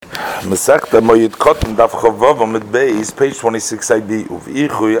Masechta Moyed Cotton Daf Chavav Amid Beis, page 26a of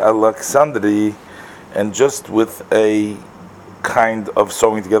Ichui Alexandri, and just with a kind of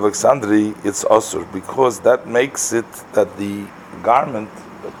sewing together Alexandri, it's asur, because that makes it that the garment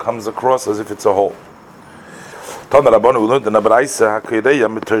comes across as if it's a whole. One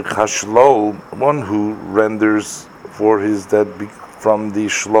who renders for his dead from the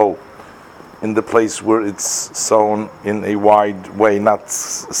shlo, in the place where it's sewn in a wide way, not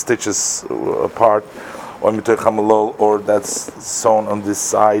stitches apart, or that's sewn on this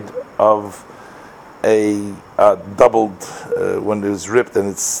side of a doubled, when it's ripped and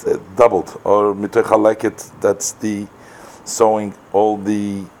it's doubled, or mitoch haleket, that's the sewing all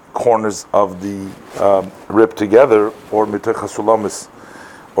the corners of the rib together, or mitoch hasulamis,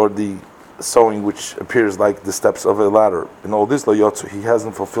 or the sewing which appears like the steps of a ladder. In all this, lo yotzu, he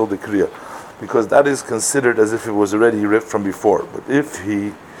hasn't fulfilled the kriya, because that is considered as if it was already ripped from before. But if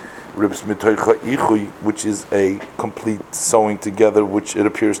he rips mitoicha ichui, which is a complete sewing together, which it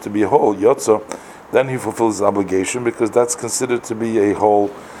appears to be a whole yotza, then he fulfills his obligation, because that's considered to be a whole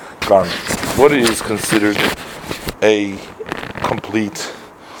garment. What is considered a complete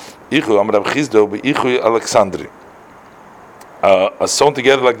ichui? Amar Rav Chizdo beichui Alexandri, a sewn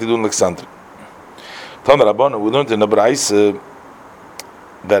together like they do in Alexandria. Tana Rabbana, we learned in the Braisa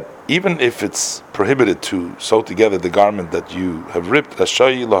that even if it's prohibited to sew together the garment that you have ripped,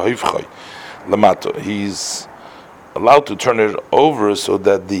 he's allowed to turn it over so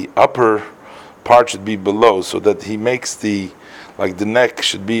that the upper part should be below, so that he makes the neck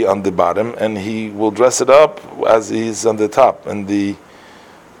should be on the bottom, and he will dress it up as he's on the top, and the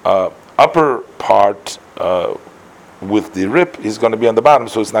upper part with the rip is going to be on the bottom,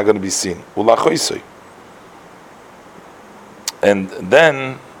 so it's not going to be seen. And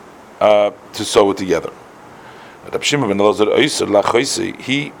then to sew it together. He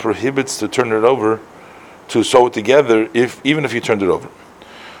prohibits to turn it over, to sew it together, even if you turned it over.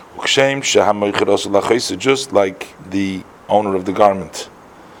 Just like the owner of the garment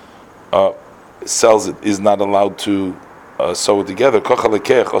sells it, is not allowed to sew it together.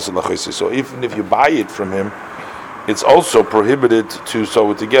 So even if you buy it from him, it's also prohibited to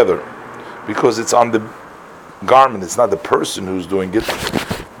sew it together, because it's on the garment, it's not the person who's doing it.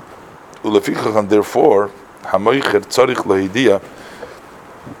 And therefore,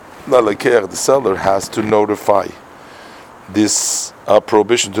 the seller has to notify this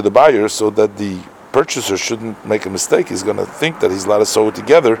prohibition to the buyer, so that the purchaser shouldn't make a mistake. He's going to think that he's allowed to sew it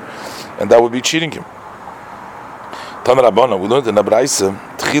together, and that would be cheating him. Tana Rabbana, we learned in the Braisa,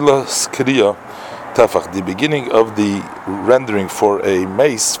 Tchilas Kriya Tefach, the beginning of the rendering for a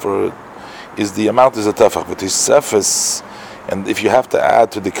mace, is the amount is a tefach, but his sefes, and if you have to add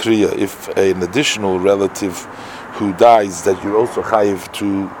to the kriya, if an additional relative who dies that you're also chayiv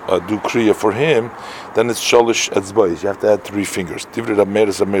to do kriya for him, then it's sholish etzbais. You have to add 3 fingers. Divrei Rab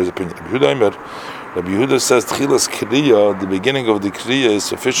Meir's opinion. Rabbi Yehuda says tchilas kriya, the beginning of the kriya is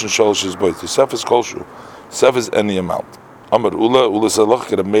sufficient sholish etzbais. The sefes kolshu, sefes any amount. Amar Ula says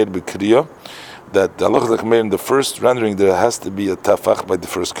Rab Meir b'kriya, that the Allah made in the first rendering there has to be a tafach by the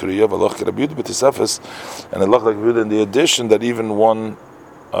first kriya, and Allah in the addition that even one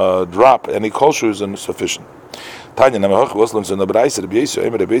drop, any kolshu is insufficient. The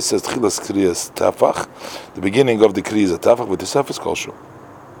beginning of the kriya is a tafach, but the sefes kolshu,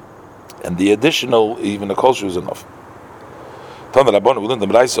 and the additional, even a kolshu is enough.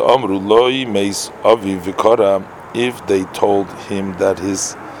 If they told him that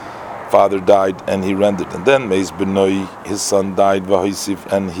his father died and he rendered, and then Meis Benoi, his son, died, Vahisif,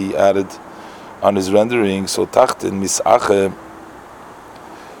 and he added on his rendering, so Tachtin Misache,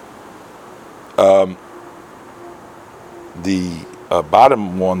 the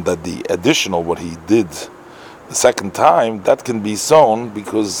bottom one, that the additional, what he did the second time, that can be sewn,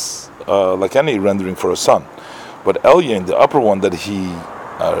 because like any rendering for a son. But Elyon, the upper one that he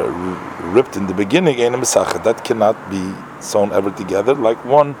ripped in the beginning, that cannot be sewn ever together, like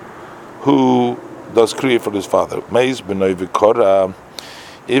one who does kriya for his father. Meis b'noi v'kora,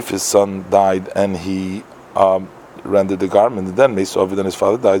 if his son died and he rendered the garment, and then Meis Ovid and his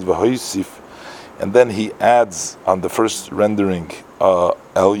father died, v'hoisif, and then he adds on the first rendering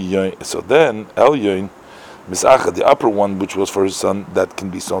Elyon. So then Elyon, Misacha, the upper one which was for his son, that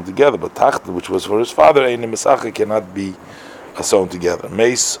can be sewn together, but Tachta, which was for his father, and Misacha cannot be sewn together.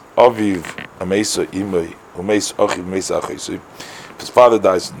 Meis Oviv, Meisa Imoi, Meis Ochiv, Meis Achi. His father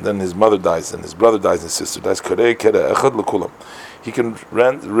dies, and then his mother dies, and his brother dies, and his sister dies. He can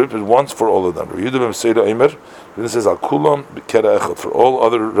rip it once for all of them. It says al kulam kera echad, for all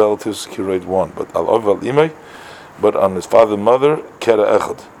other relatives he can write one, but al aviv al imay, but on his father and mother kera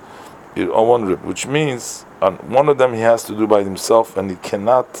echad. on one rib, which means on one of them he has to do by himself, and he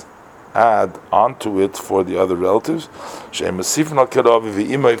cannot add onto it for the other relatives.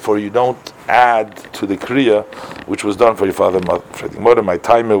 For you don't add to the kriya which was done for your father and mother. My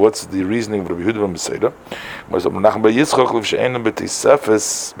timer, what's the reasoning of Rabbi Yehuda ben Beseira?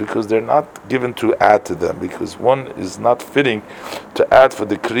 Because they're not given to add to them, because one is not fitting to add for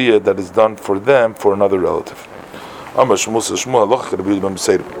the kriya that is done for them for another relative.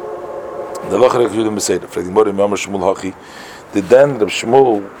 Did then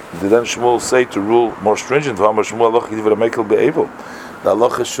Shmuel say to rule more stringent? The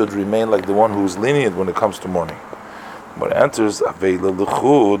halacha should remain like the one who is lenient when it comes to mourning. But answers aveila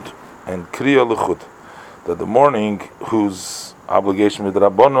l'chud and kriya l'chud, that the mourning whose obligation with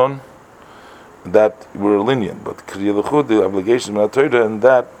Rabbanon, that we're lenient, but kriya l'chud, the obligation with Torah, and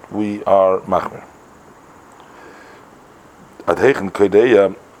that we are machmir. Ad heichen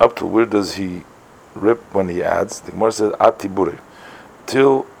kodeya, up to where does he rip when he adds? The Gemara says ad tibure,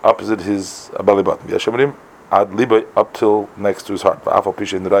 till opposite his belly button. Yashemrim ad liba, up till next to his heart.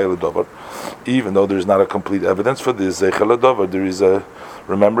 Even though there is not a complete evidence for this, there is a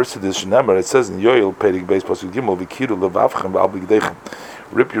remembrance to this. It says in Yoel Perik Beis Pasuk Gimel, V'kiru levavchem v'al.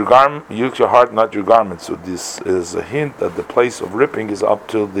 Rip your garment, use your heart, not your garment. So this is a hint that the place of ripping is up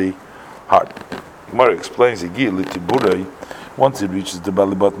till the heart. Gemara explains once he reaches the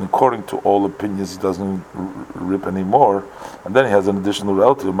belly button, according to all opinions, he doesn't rip anymore, and then he has an additional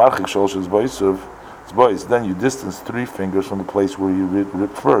relative. Then you distance 3 fingers from the place where you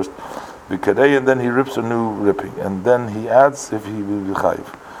ripped first, and then he rips a new ripping, and then he adds if he will be chayiv.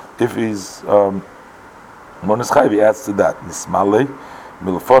 If he's monis chayiv, he adds to that. Nismale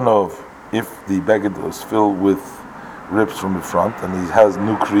milfonov, if the baggage was filled with rips from the front, and he has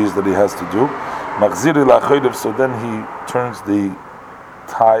new crease that he has to do. So then he turns the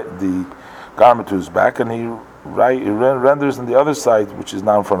garment to his back, and he renders on the other side, which is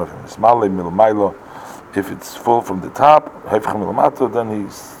now in front of him. If it's full from the top, then he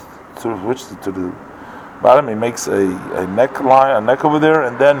sort of switches it to the bottom. He makes a neck over there,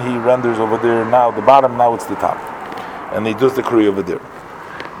 and then he renders over there. Now the bottom, now it's the top, and he does the kriya over there.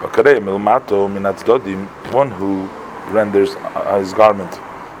 One who renders his garment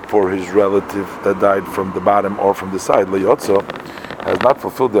for his relative that died from the bottom or from the side, Leyotzo, has not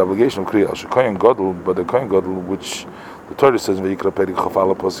fulfilled the obligation of Kriya. Kohen Gadol, but the Kohen Gadol, which the Torah says in Vayikra Perik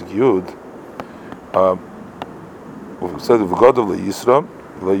Chafala Posik Yud, said of Gadol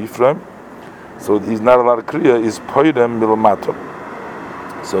Yifrem, so he's not allowed to Kriya, is Poirem Milamato.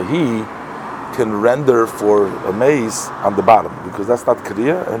 So he can render for a mace on the bottom, because that's not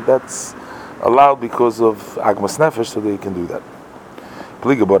Kriya, and that's allowed because of Agmas Nefesh, so they can do that.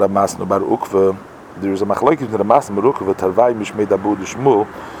 There is a machlokes in the Ramas and Baruch Tarvai Mishmei Dabu Shmuel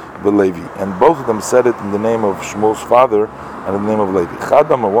Levi, and both of them said it in the name of Shmuel's father and in the name of Levi.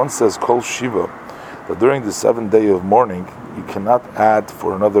 Chadam one says Kol Shiva, that during the 7th day of mourning you cannot add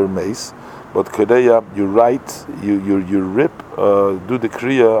for another mace, but Kodeya you rip, do the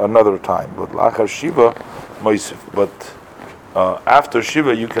kriya another time. But Lachar Shiva Moisif, but after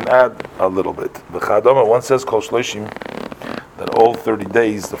Shiva you can add a little bit. The Chadam one says Kol Shloshim, that all 30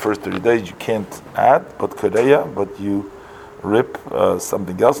 days, the first 30 days, you can't add, but Kodeya, but you rip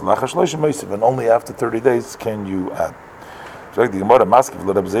something else, and only after 30 days can you add. The Gemara Maskiv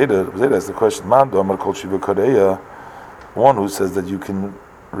Reb Zeda has the question, one who says that you can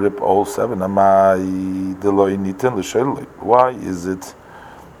rip all 7, why is it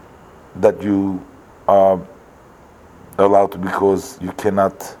that you are allowed to, because you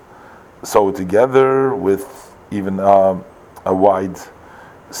cannot sew it together with even a wide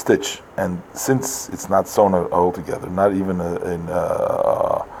stitch, and since it's not sewn all together, not even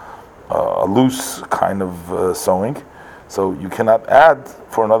a loose kind of sewing, so you cannot add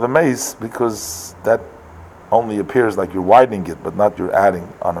for another mace, because that only appears like you're widening it, but not you're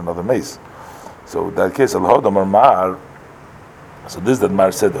adding on another mace. So in that case, so this that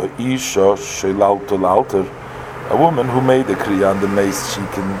Mar said, a woman who made the kriya on the mace, she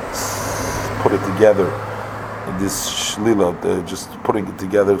can put it together in this shlila, just putting it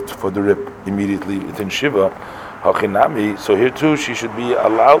together for the rip immediately within Shiva. Hachinami, so here too she should be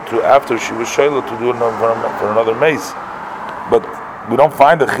allowed to, after she was shayla, to do it for another mace. But we don't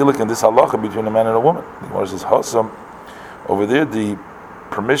find a chilik in this halacha between a man and a woman. The Gemara says Hasam. Over there, the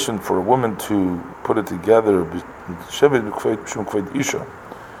permission for a woman to put it together,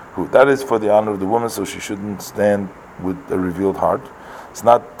 that is for the honor of the woman, so she shouldn't stand with a revealed heart. It's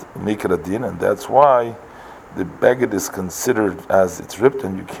not mikra din, and that's why the bagged is considered as it's ripped,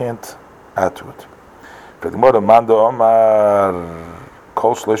 and you can't add to it.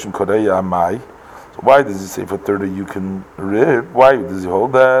 kol shloshim koreya amai. So why does he say for 30 you can rip? Why does he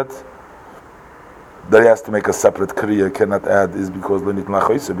hold that? That he has to make a separate kriya, cannot add, is because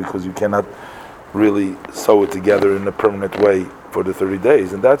because you cannot really sew it together in a permanent way for the 30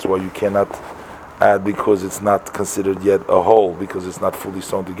 days, and that's why you cannot add, because it's not considered yet a whole, because it's not fully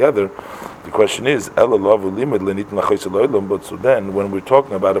sewn together. The question is, but so then when we're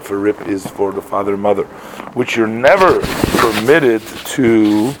talking about if a rip is for the father and mother, which you're never permitted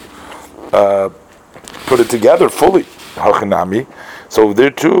to put it together fully, so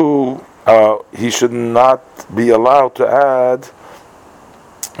there too he should not be allowed to add.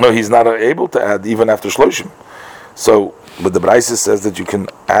 No, he's not able to add even after shloshim. So, but the Brisa says that you can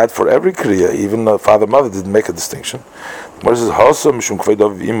add for every kriya. Even the father mother didn't make a distinction. What is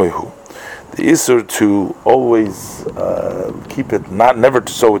the isur to always keep it, never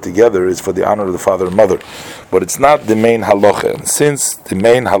to sew it together, is for the honor of the father and mother, but it's not the main halacha. And since the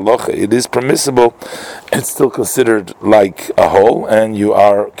main halacha, it is permissible, it's still considered like a whole, and you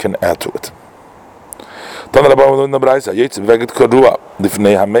can add to it. One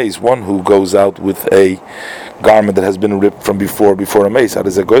who goes out with a garment that has been ripped from before a mace,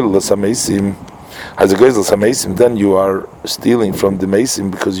 then you are stealing from the mason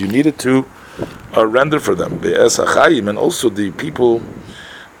because you needed to render for them. And also the people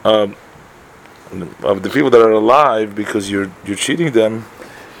of the people that are alive, because you're cheating them,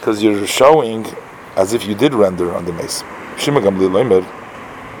 because you're showing as if you did render on the mace. Shimon Gamliel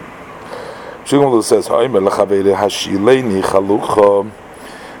says, one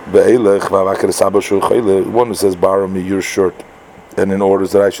who says, borrow me your shirt, and in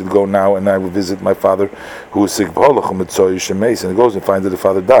orders that I should go now and I will visit my father who is sick, and he goes and finds that the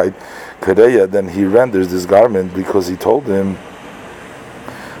father died, then he renders this garment because he told him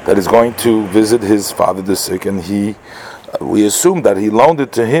that he's going to visit his father the sick, and we assume that he loaned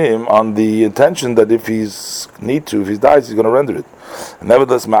it to him on the intention that if he dies, he's going to render it. And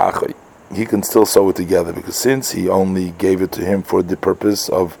nevertheless, he can still sew it together, because since he only gave it to him for the purpose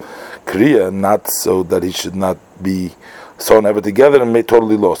of kriya, not so that he should not be sewn ever together and made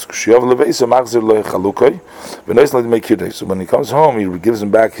totally lost. So when he comes home, he gives him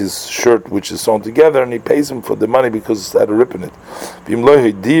back his shirt which is sewn together, and he pays him for the money because it's had a rip in it.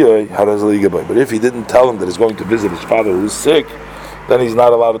 But if he didn't tell him that he's going to visit his father who is sick, then he's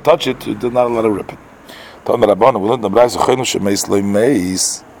not allowed to touch it, he's not allowed to rip it.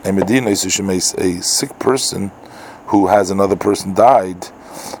 A sick person who has another person died,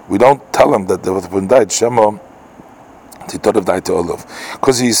 we don't tell him that the other person died. Shema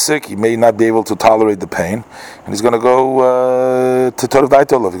because he's sick, he may not be able to tolerate the pain, and he's going to go to Torah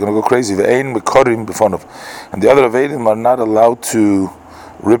Daitolov. He's going to go crazy. And the other Avedim are not allowed to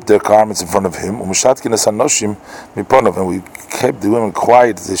rip their garments in front of him. And we kept the women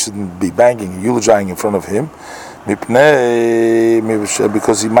quiet; they shouldn't be banging and eulogizing in front of him,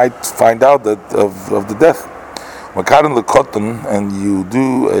 because he might find out that of the death. And you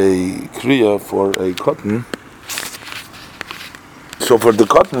do a kriya for a cotton. So for the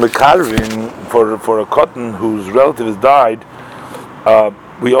cotton mekarin, for a cotton whose relative has died,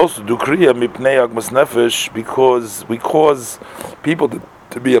 we also do kriya mipnei agmas nefesh, because we cause people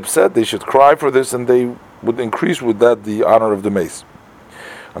to be upset. They should cry for this, and they would increase with that the honor of the mace.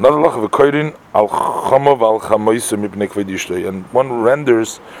 Another lach of a koirin al chamav al chamoisa mipnei kved yishtei, and one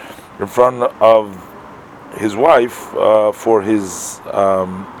renders in front of his wife for his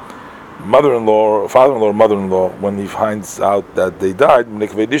mother-in-law, father-in-law, mother-in-law, when he finds out that they died,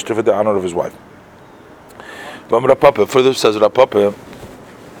 for the honor of his wife. Further says Rapapa,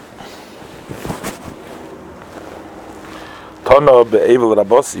 Tana be'evel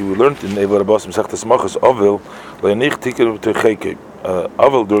Rabasi, we learned in Evel Rabasi, Mesechtes Machas, Avil, le'nich tikir t'cheke.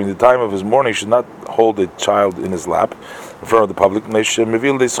 Avil, during the time of his mourning, should not hold a child in his lap in front of the public,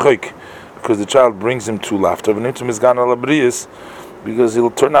 because the child brings him to laughter, because he'll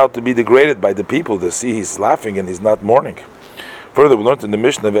turn out to be degraded by the people. They see he's laughing and he's not mourning. Further, we learned in the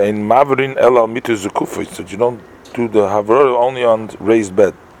Mishnah, so you don't do the havra only on raised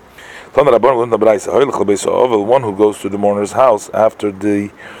bed. One who goes to the mourner's house after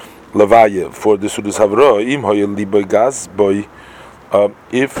the lavaya for the sudas havra,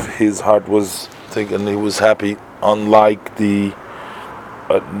 if his heart was thinking he was happy, unlike the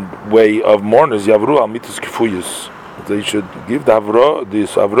way of mourners, yavru al mitus kifuyus. They should give the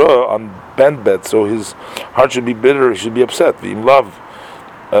havra on bent bed, so his heart should be bitter, he should be upset, in love.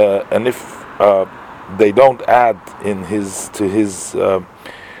 And if they don't add to his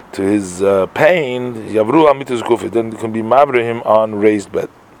pain, yavru al mitus kufi, then it can be mavre him on raised bed.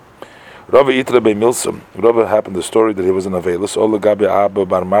 Rava Itra Bei Milsam. Rava happened the story that he was in Avelis. Ola Gabi Abba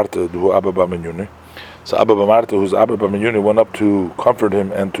Bar Marta, who Abba Bar Menyuni. So Abba Bar Marta, who's Abba Bar Menyuni, went up to comfort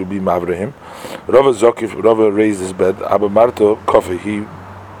him and to be mavre him. Rava Zokif, Rava raised his bed. Abba Marta Kofi,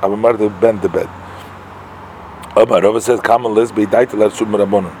 Abba Marta bent the bed. Rava said,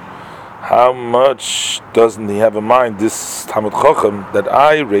 how much doesn't he have in mind, this Talmud Chochem, that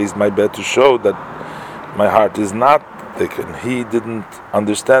I raised my bed to show that my heart is not thickened. He didn't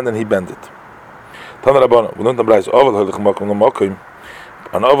understand and he bent it.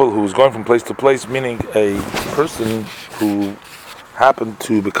 An oval who was going from place to place, meaning a person who happened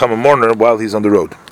to become a mourner while he's on the road.